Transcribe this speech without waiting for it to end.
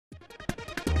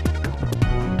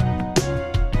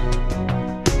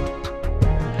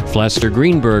Flaster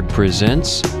Greenberg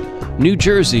presents New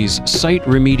Jersey's Site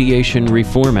Remediation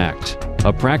Reform Act,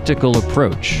 a practical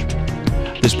approach.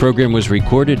 This program was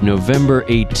recorded November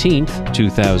 18th,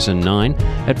 2009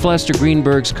 at Flaster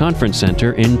Greenberg's Conference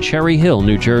Center in Cherry Hill,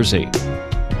 New Jersey.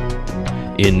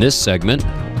 In this segment,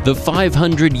 the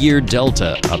 500-year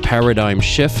delta, a paradigm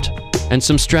shift, and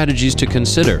some strategies to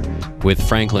consider, with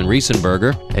Franklin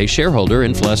Riesenberger, a shareholder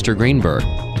in Flaster Greenberg.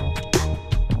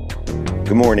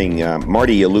 Good morning.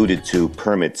 Marty alluded to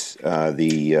permits.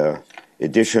 The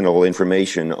additional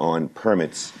information on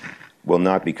permits will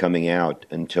not be coming out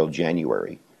until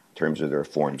January in terms of their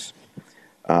forms.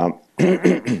 I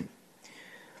can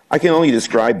only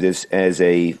describe this as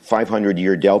a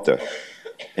 500-year delta,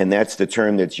 and that's the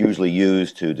term that's usually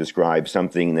used to describe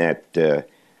something that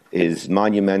is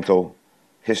monumental.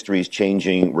 History's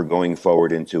changing. We're going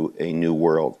forward into a new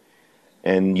world.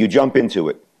 And you jump into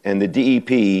it. And the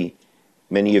DEP,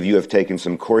 many of you have taken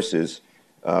some courses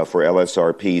for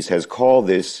LSRPs, has called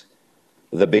this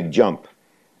the big jump.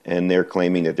 And they're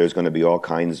claiming that there's going to be all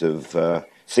kinds of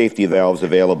safety valves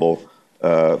available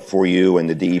for you, and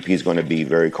the DEP is going to be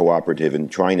very cooperative in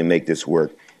trying to make this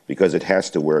work because it has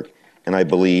to work. And I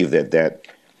believe that that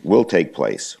will take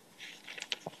place.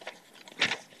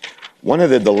 One of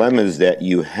the dilemmas that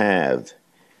you have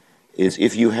is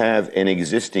if you have an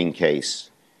existing case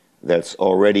that's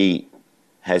already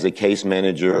has a case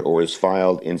manager or is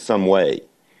filed in some way,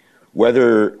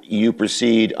 whether you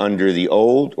proceed under the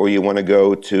old or you want to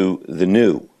go to the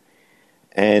new.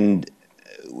 And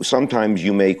sometimes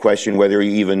you may question whether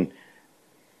you're even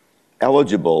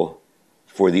eligible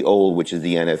for the old, which is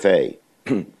the NFA.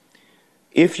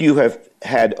 If you have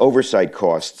had oversight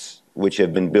costs which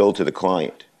have been billed to the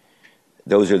client,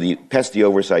 those are the pesky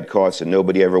oversight costs that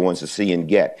nobody ever wants to see and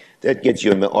get. That gets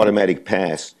you an automatic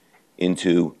pass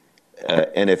into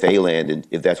NFA land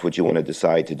if that's what you want to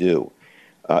decide to do.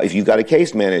 If you've got a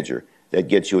case manager, that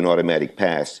gets you an automatic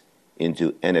pass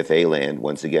into NFA land,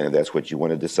 once again, if that's what you want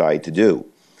to decide to do.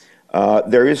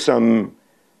 There is some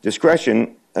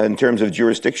discretion in terms of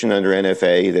jurisdiction under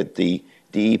NFA that the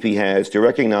DEP has to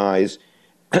recognize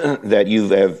that you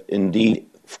have indeed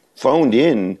phoned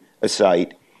in a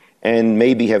site and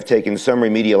maybe have taken some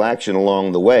remedial action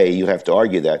along the way. You have to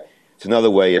argue that. It's another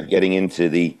way of getting into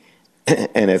the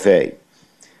NFA.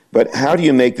 But how do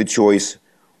you make the choice?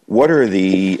 What are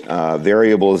the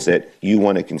variables that you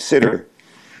want to consider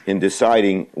in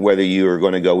deciding whether you are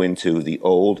going to go into the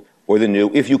old or the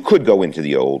new, if you could go into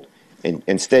the old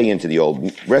and stay into the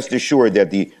old? Rest assured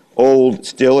that the old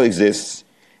still exists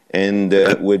and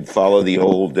would follow the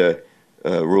old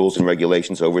rules and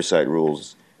regulations, oversight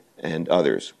rules, and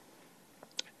others.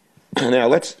 Now,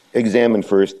 let's examine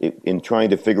first in trying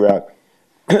to figure out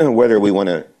whether we want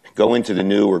to go into the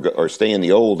new or stay in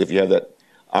the old, if you have that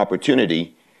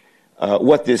opportunity,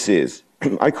 what this is.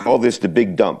 I call this the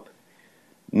big dump.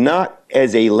 Not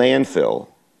as a landfill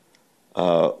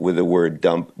with the word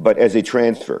dump, but as a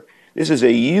transfer. This is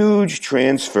a huge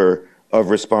transfer of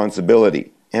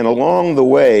responsibility. And along the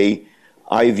way,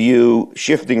 I view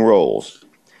shifting roles.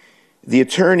 The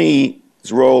attorney's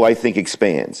role, I think,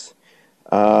 expands.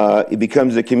 It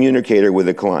becomes a communicator with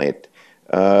a client.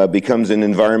 Becomes an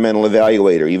environmental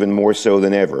evaluator, even more so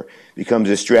than ever, becomes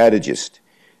a strategist.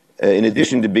 In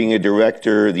addition to being a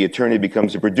director, the attorney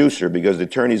becomes a producer because the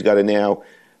attorney's got to now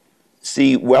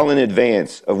see well in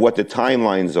advance of what the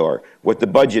timelines are, what the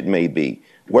budget may be,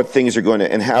 what things are going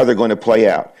to, and how they're going to play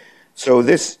out. So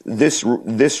this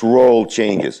role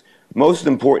changes. Most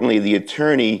importantly, the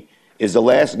attorney is the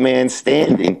last man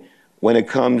standing when it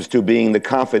comes to being the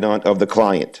confidant of the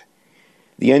client.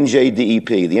 The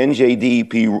NJDEP's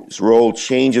role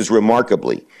changes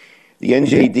remarkably. The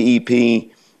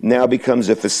NJDEP now becomes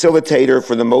a facilitator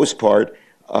for the most part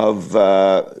of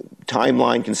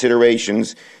timeline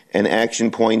considerations and action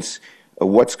points of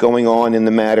what's going on in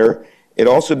the matter. It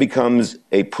also becomes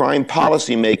a prime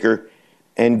policymaker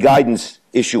and guidance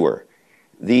issuer.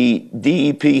 The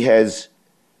DEP has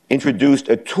introduced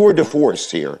a tour de force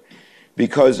here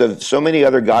because of so many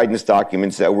other guidance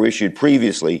documents that were issued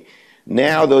previously.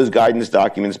 Now those guidance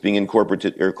documents being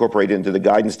incorporated into the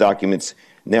guidance documents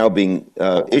now being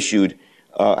issued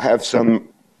have some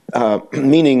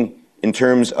meaning in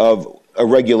terms of a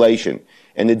regulation.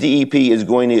 And the DEP is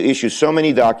going to issue so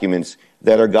many documents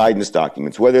that are guidance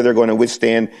documents. Whether they're going to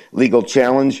withstand legal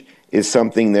challenge is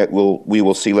something that we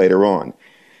will see later on.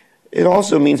 It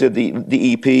also means that the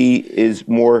DEP is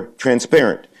more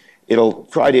transparent. It'll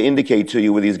try to indicate to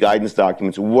you with these guidance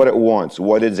documents what it wants,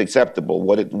 what is acceptable,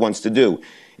 what it wants to do.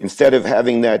 Instead of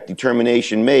having that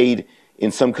determination made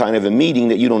in some kind of a meeting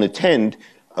that you don't attend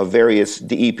of various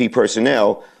DEP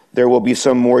personnel, there will be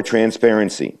some more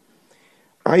transparency.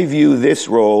 I view this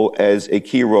role as a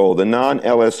key role, the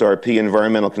non-LSRP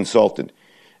environmental consultant.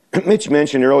 Mitch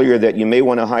mentioned earlier that you may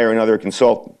want to hire another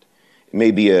consultant. It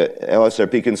may be a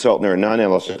LSRP consultant or a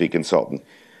non-LSRP consultant.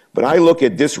 But I look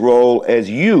at this role as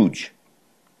huge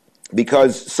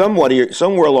because somewhere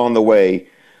along the way,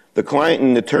 the client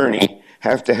and attorney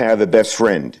have to have a best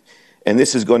friend. And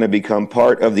this is going to become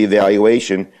part of the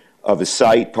evaluation of a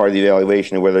site, part of the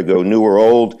evaluation of whether to go new or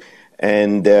old.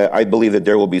 And I believe that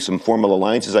there will be some formal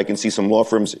alliances. I can see some law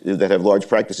firms that have large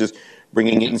practices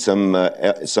bringing in some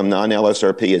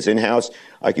non-LSRP as in-house.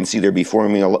 I can see there be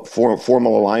forming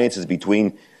formal alliances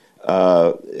between,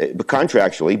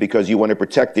 contractually, because you want to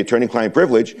protect the attorney-client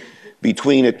privilege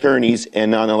between attorneys and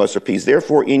non-LSRPs.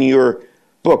 Therefore, in your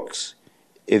books,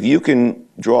 if you can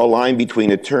draw a line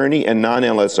between attorney and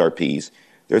non-LSRPs,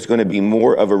 there's going to be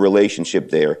more of a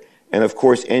relationship there. And of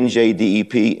course,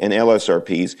 NJDEP and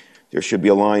LSRPs, there should be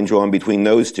a line drawn between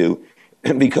those two,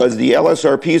 because the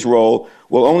LSRP's role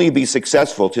will only be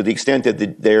successful to the extent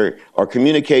that there are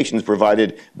communications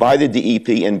provided by the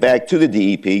DEP and back to the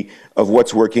DEP of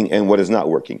what's working and what is not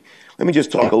working. Let me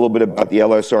just talk a little bit about the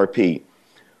LSRP.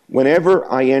 Whenever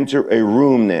I enter a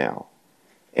room now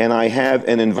and I have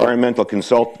an environmental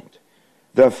consultant,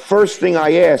 the first thing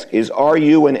I ask is, are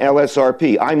you an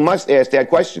LSRP? I must ask that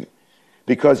question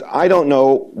because I don't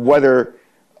know whether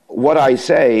what I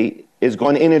say is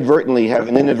going to inadvertently have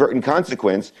an inadvertent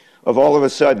consequence of all of a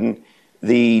sudden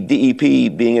the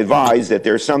DEP being advised that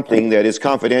there's something that is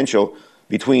confidential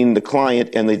between the client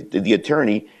and the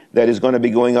attorney that is going to be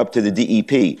going up to the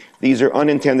DEP. These are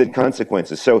unintended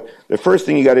consequences. So the first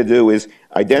thing you got to do is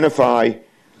identify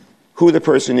who the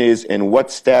person is and what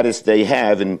status they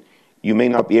have, and you may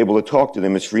not be able to talk to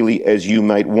them as freely as you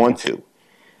might want to.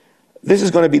 This is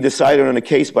going to be decided on a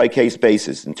case-by-case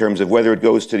basis in terms of whether it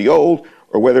goes to the old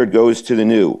or whether it goes to the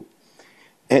new.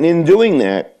 And in doing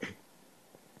that,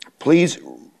 please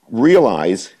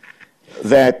realize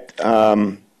that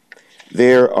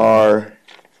there are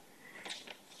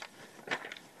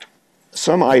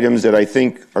some items that I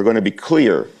think are going to be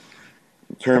clear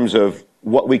in terms of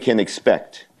what we can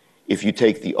expect if you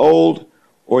take the old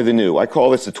or the new. I call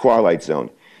this the twilight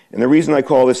zone. And the reason I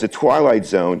call this a twilight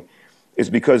zone is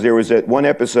because there was that one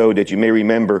episode that you may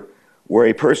remember where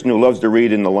a person who loves to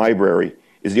read in the library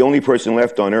is the only person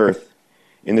left on Earth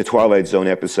in the Twilight Zone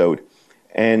episode.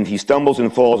 And he stumbles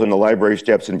and falls on the library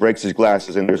steps and breaks his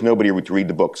glasses, and there's nobody to read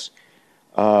the books.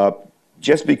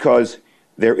 Just because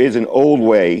there is an old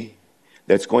way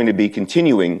that's going to be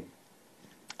continuing,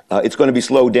 it's going to be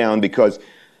slowed down because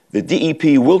the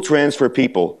DEP will transfer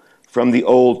people from the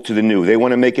old to the new. They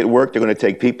want to make it work. They're going to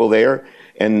take people there.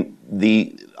 And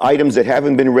the items that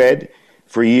haven't been read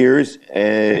for years,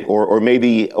 or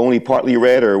maybe only partly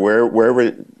read, or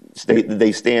wherever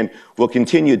they stand, will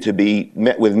continue to be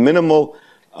met with minimal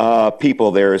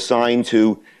people there assigned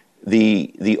to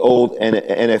the old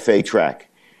NFA track.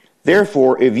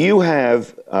 Therefore, if you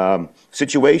have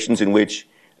situations in which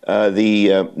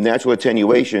the natural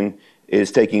attenuation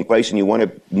is taking place and you want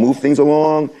to move things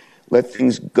along, let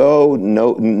things go,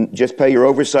 just pay your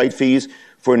oversight fees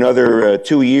for another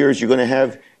 2 years, you're going to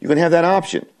have that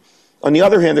option. On the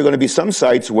other hand, there are going to be some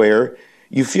sites where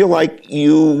you feel like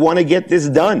you want to get this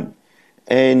done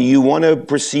and you want to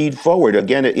proceed forward.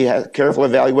 Again, careful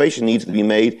evaluation needs to be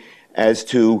made as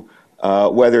to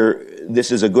whether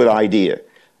this is a good idea.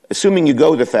 Assuming you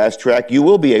go the fast track, you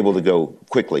will be able to go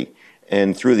quickly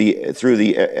and through the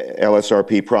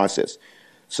LSRP process.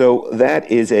 So that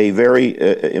is a very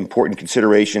important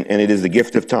consideration, and it is the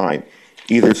gift of time,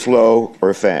 either slow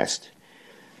or fast.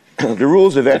 The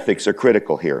rules of ethics are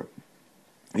critical here.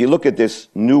 If you look at this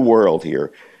new world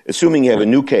here, assuming you have a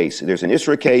new case, there's an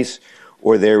ISRA case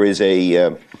or there is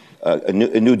a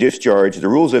new discharge, the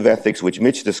rules of ethics, which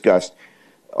Mitch discussed,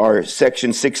 are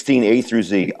section 16A through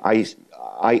Z.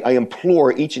 I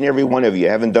implore each and every one of you,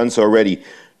 haven't done so already,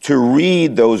 to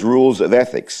read those rules of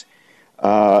ethics.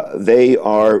 They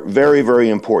are very, very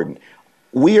important.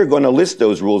 We are going to list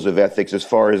those rules of ethics as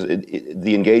far as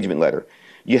the engagement letter.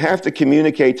 You have to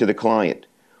communicate to the client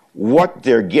what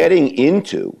they're getting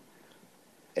into,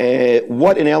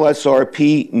 what an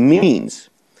LSRP means.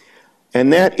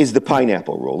 And that is the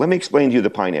pineapple rule. Let me explain to you the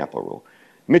pineapple rule.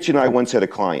 Mitch and I once had a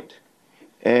client,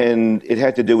 and it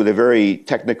had to do with a very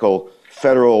technical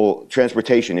federal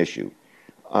transportation issue.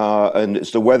 And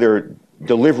it's whether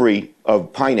delivery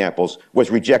of pineapples was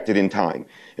rejected in time.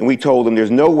 And we told them, there's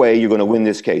no way you're going to win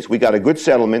this case. We got a good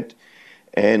settlement,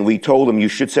 and we told them you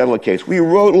should settle a case. We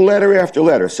wrote letter after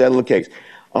letter, settle a case.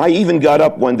 I even got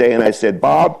up one day and I said,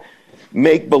 Bob,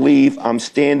 make believe I'm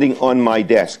standing on my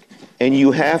desk. and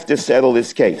you have to settle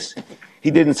this case.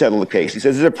 He didn't settle the case. He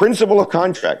says, there's a principle of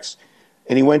contracts.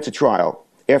 And he went to trial.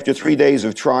 After 3 days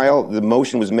of trial, the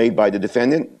motion was made by the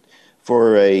defendant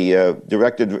for a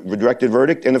directed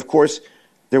verdict. And of course,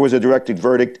 there was a directed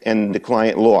verdict and the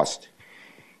client lost.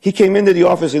 He came into the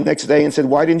office the next day and said,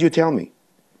 why didn't you tell me?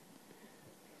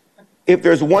 If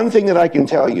there's one thing that I can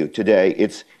tell you today,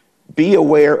 it's be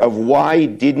aware of why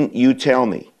didn't you tell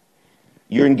me.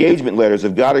 Your engagement letters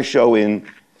have got to show in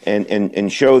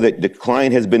and show that the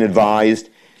client has been advised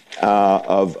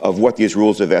of what these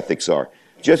rules of ethics are.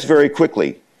 Just very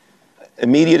quickly,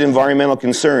 immediate environmental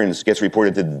concerns gets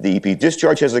reported to the DEP.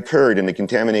 Discharge has occurred in the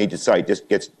contaminated site. This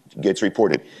gets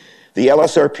reported. The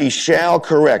LSRP shall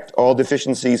correct all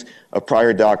deficiencies of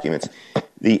prior documents.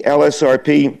 The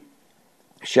LSRP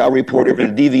shall report if a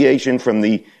deviation from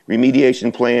the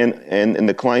remediation plan and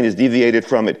the client is deviated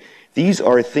from it. These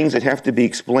are things that have to be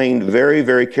explained very,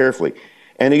 very carefully.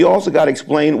 And you also got to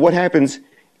explain what happens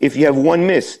if you have one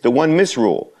miss, the one miss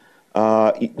rule.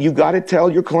 You got to tell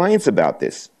your clients about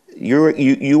this.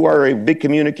 You are a big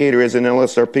communicator as an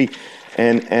LSRP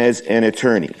and as an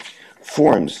attorney.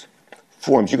 Forms.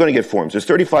 You're going to get forms. There's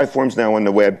 35 forms now on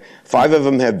the web. 5 of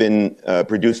them have been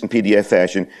produced in PDF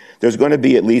fashion. There's going to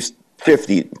be at least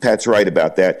 50. Pat's right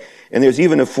about that. And there's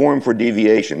even a form for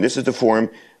deviation. This is the form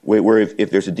where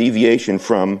if there's a deviation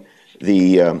from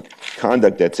the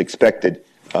conduct that's expected,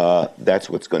 that's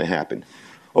what's going to happen.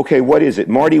 Okay, what is it?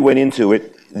 Marty went into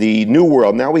it. The new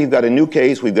world. Now we've got a new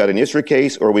case. We've got an ISRA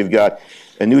case, or we've got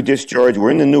a new discharge.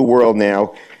 We're in the new world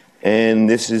now, and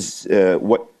this is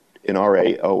what an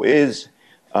RAO is.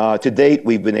 To date,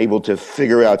 we've been able to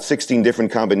figure out 16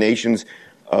 different combinations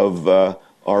of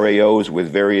RAOs with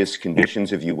various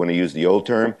conditions, if you want to use the old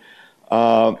term.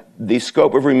 The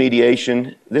scope of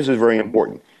remediation, this is very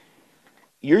important.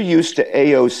 You're used to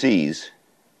AOCs,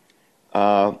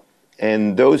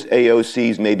 and those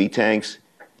AOCs may be tanks,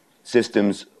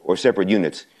 systems, or separate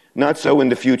units. Not so in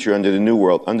the future under the new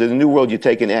world. Under the new world, you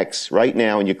take an X right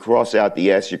now and you cross out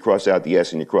the S, you cross out the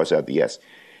S, and you cross out the S.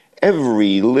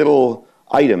 Every little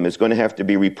item is going to have to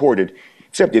be reported,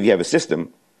 except if you have a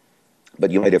system, but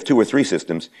you might have 2 or 3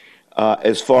 systems,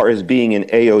 as far as being an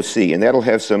AOC. And that'll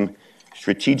have some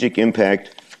strategic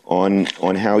impact on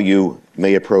how you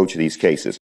may approach these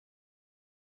cases.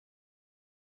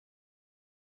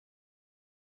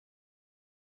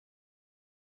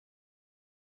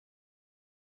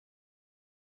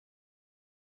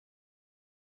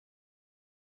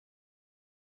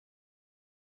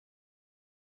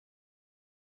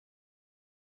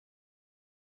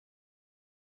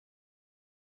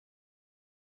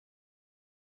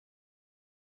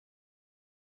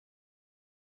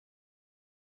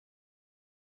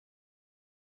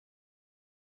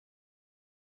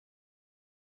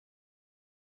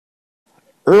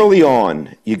 Early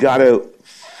on, you got to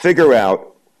figure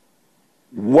out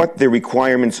what the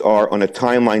requirements are on a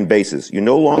timeline basis. You're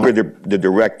no longer the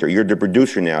director, you're the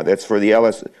producer now. That's for the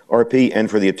LSRP and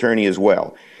for the attorney as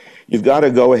well. You've got to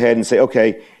go ahead and say,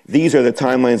 okay, these are the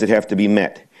timelines that have to be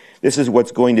met. This is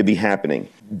what's going to be happening.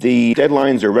 The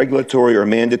deadlines are regulatory or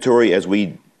mandatory, as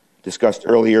we discussed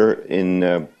earlier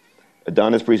in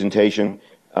Donna's presentation.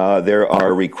 There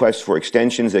are requests for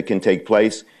extensions that can take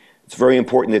place. It's very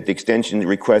important that the extension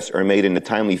requests are made in a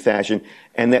timely fashion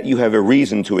and that you have a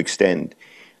reason to extend.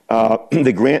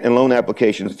 The grant and loan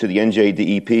applications to the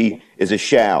NJDEP is a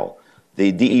shall.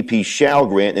 The DEP shall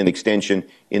grant an extension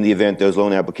in the event those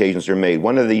loan applications are made.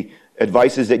 One of the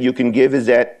advices that you can give is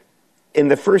that in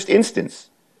the first instance,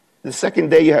 the second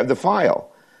day you have the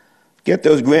file, get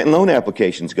those grant and loan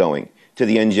applications going to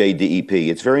the NJDEP.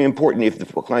 It's very important if the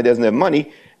client doesn't have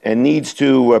money and needs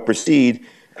to proceed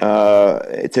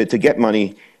to get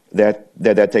money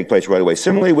that take place right away.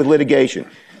 Similarly with litigation,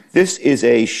 this is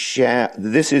a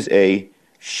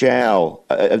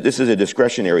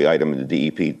discretionary item in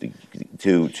the DEP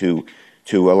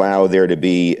to allow there to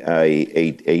be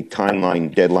a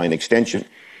timeline deadline extension.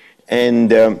 And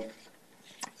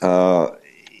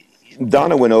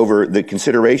Donna went over the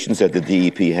considerations that the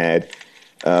DEP had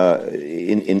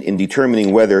in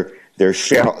determining whether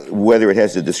it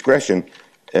has the discretion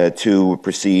to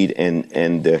proceed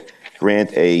and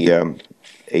grant a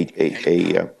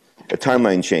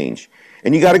timeline change.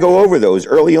 And you got to go over those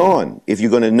early on if you're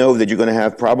going to know that you're going to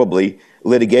have probably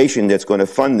litigation that's going to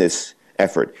fund this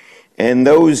effort. And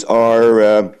those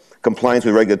are compliance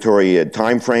with regulatory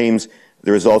timeframes,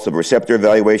 the results of receptor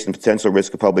evaluation, potential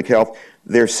risk of public health.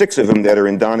 There are 6 of them that are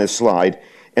in Donna's slide,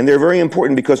 and they're very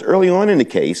important because early on in the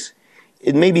case,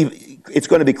 it's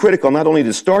going to be critical not only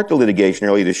to start the litigation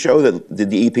early to show that the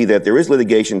DEP that there is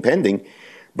litigation pending,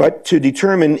 but to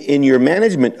determine in your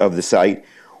management of the site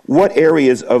what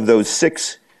areas of those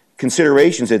 6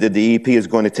 considerations that the DEP is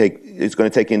going to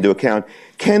take into account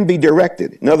can be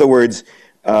directed. In other words,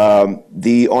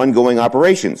 the ongoing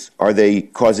operations, are they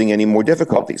causing any more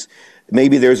difficulties?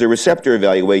 Maybe there's a receptor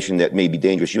evaluation that may be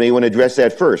dangerous. You may want to address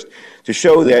that first to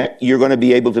show that you're going to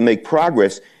be able to make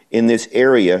progress in this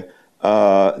area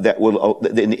that will,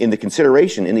 in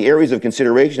the areas of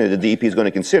consideration that the DEP is going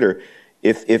to consider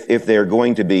if they're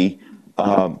going to be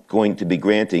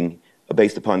granting,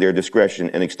 based upon their discretion,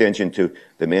 an extension to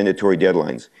the mandatory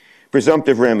deadlines.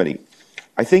 Presumptive remedy.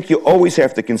 I think you always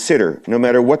have to consider, no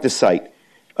matter what the site,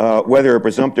 whether a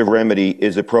presumptive remedy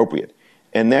is appropriate.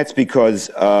 And that's because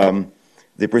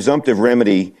the presumptive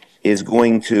remedy is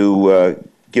going to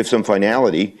give some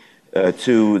finality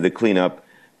to the cleanup,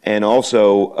 and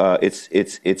also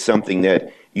it's something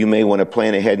that you may want to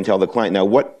plan ahead and tell the client. Now,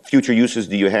 what future uses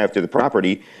do you have to the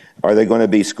property? Are they going to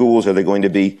be schools? Are they going to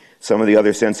be some of the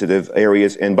other sensitive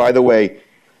areas? And by the way,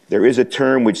 there is a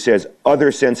term which says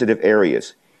other sensitive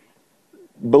areas.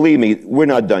 Believe me, we're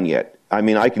not done yet. I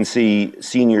mean, I can see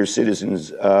senior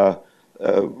citizens,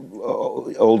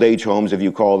 old age homes, if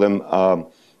you call them, a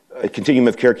continuum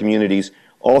of care communities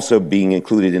also being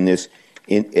included in this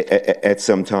at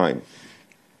some time.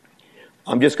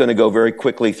 I'm just going to go very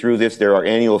quickly through this. There are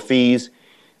annual fees.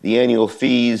 The annual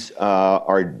fees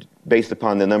are based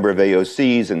upon the number of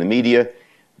AOCs in the media.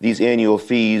 These annual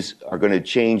fees are going to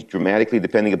change dramatically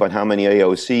depending upon how many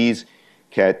AOCs,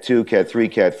 Cat 2, Cat 3,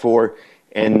 Cat 4,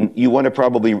 and you want to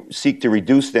probably seek to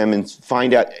reduce them and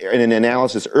find out in an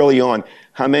analysis early on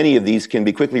how many of these can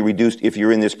be quickly reduced if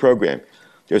you're in this program.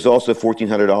 There's also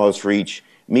 $1,400 for each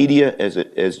media.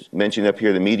 As mentioned up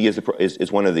here, the media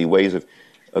is one of the ways of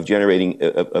generating,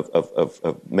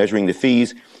 of measuring the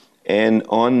fees. And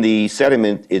on the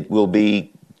settlement, it will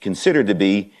be considered to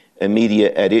be a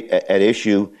media at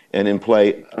issue and in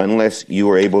play unless you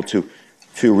are able to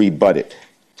rebut it.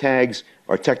 Tags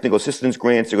are technical assistance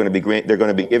grants. They're going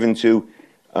to be given to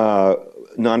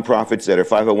nonprofits that are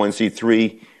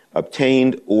 501c3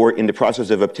 obtained or in the process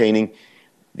of obtaining.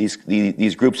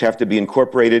 These groups have to be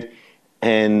incorporated,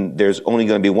 and there's only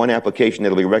going to be one application that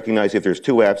will be recognized. If there's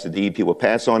 2 apps, the DEP will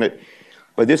pass on it.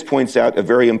 But this points out a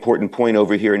very important point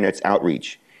over here, and that's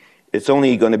outreach. It's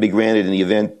only going to be granted in the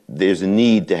event there's a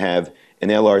need to have an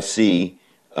LRC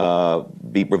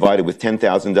be provided with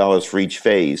 $10,000 for each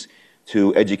phase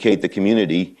to educate the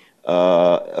community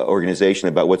organization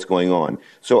about what's going on.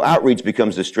 So outreach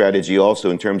becomes a strategy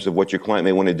also in terms of what your client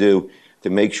may want to do to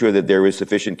make sure that there is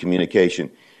sufficient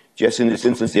communication. Just in this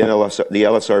instance, the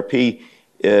LSRP,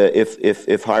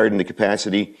 if hired in the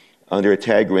capacity under a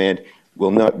tag grant,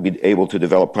 will not be able to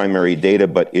develop primary data,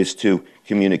 but is to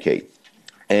communicate.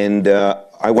 And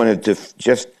I wanted to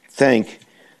just thank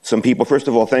some people. First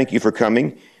of all, thank you for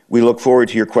coming. We look forward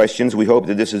to your questions. We hope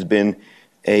that this has been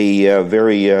a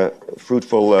very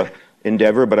fruitful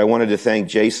endeavor, but I wanted to thank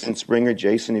Jason Springer.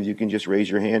 Jason, if you can just raise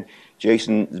your hand.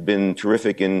 Jason has been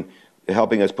terrific in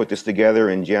helping us put this together,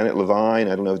 and Janet Levine,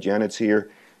 I don't know if Janet's here,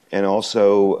 and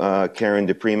also Karen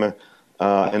DePrima,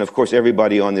 and of course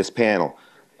everybody on this panel.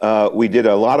 We did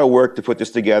a lot of work to put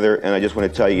this together, and I just want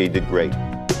to tell you did great.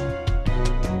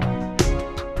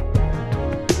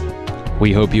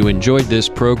 We hope you enjoyed this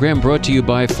program brought to you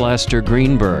by Flaster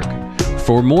Greenberg.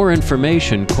 For more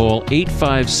information, call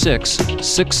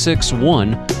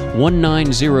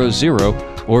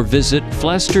 856-661-1900 or visit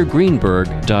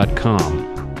flastergreenberg.com.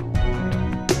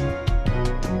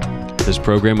 This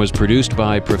program was produced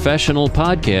by Professional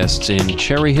Podcasts in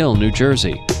Cherry Hill, New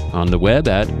Jersey, on the web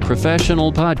at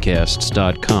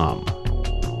professionalpodcasts.com.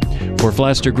 For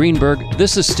Flaster Greenberg,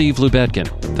 this is Steve Lubetkin.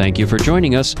 Thank you for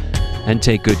joining us, and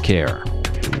take good care.